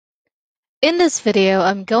In this video,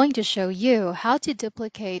 I'm going to show you how to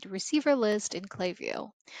duplicate receiver list in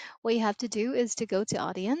Klaviyo. What you have to do is to go to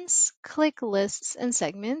Audience, click Lists and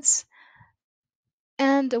Segments,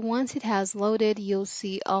 and once it has loaded, you'll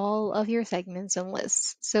see all of your segments and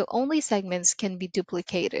lists. So only segments can be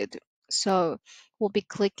duplicated. So we'll be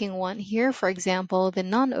clicking one here, for example, the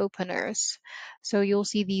non-openers. So you'll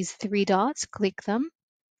see these three dots, click them,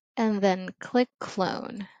 and then click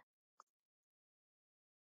Clone.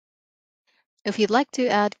 If you'd like to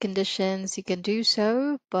add conditions, you can do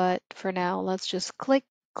so, but for now, let's just click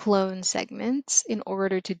Clone Segments in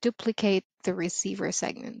order to duplicate the receiver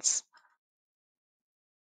segments.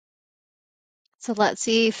 So let's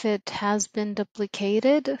see if it has been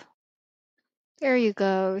duplicated. There you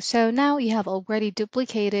go. So now you have already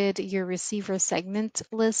duplicated your receiver segment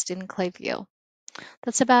list in Klaviyo.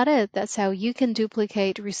 That's about it. That's how you can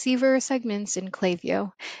duplicate receiver segments in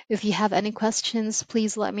Klaviyo. If you have any questions,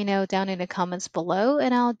 please let me know down in the comments below,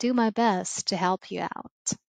 and I'll do my best to help you out.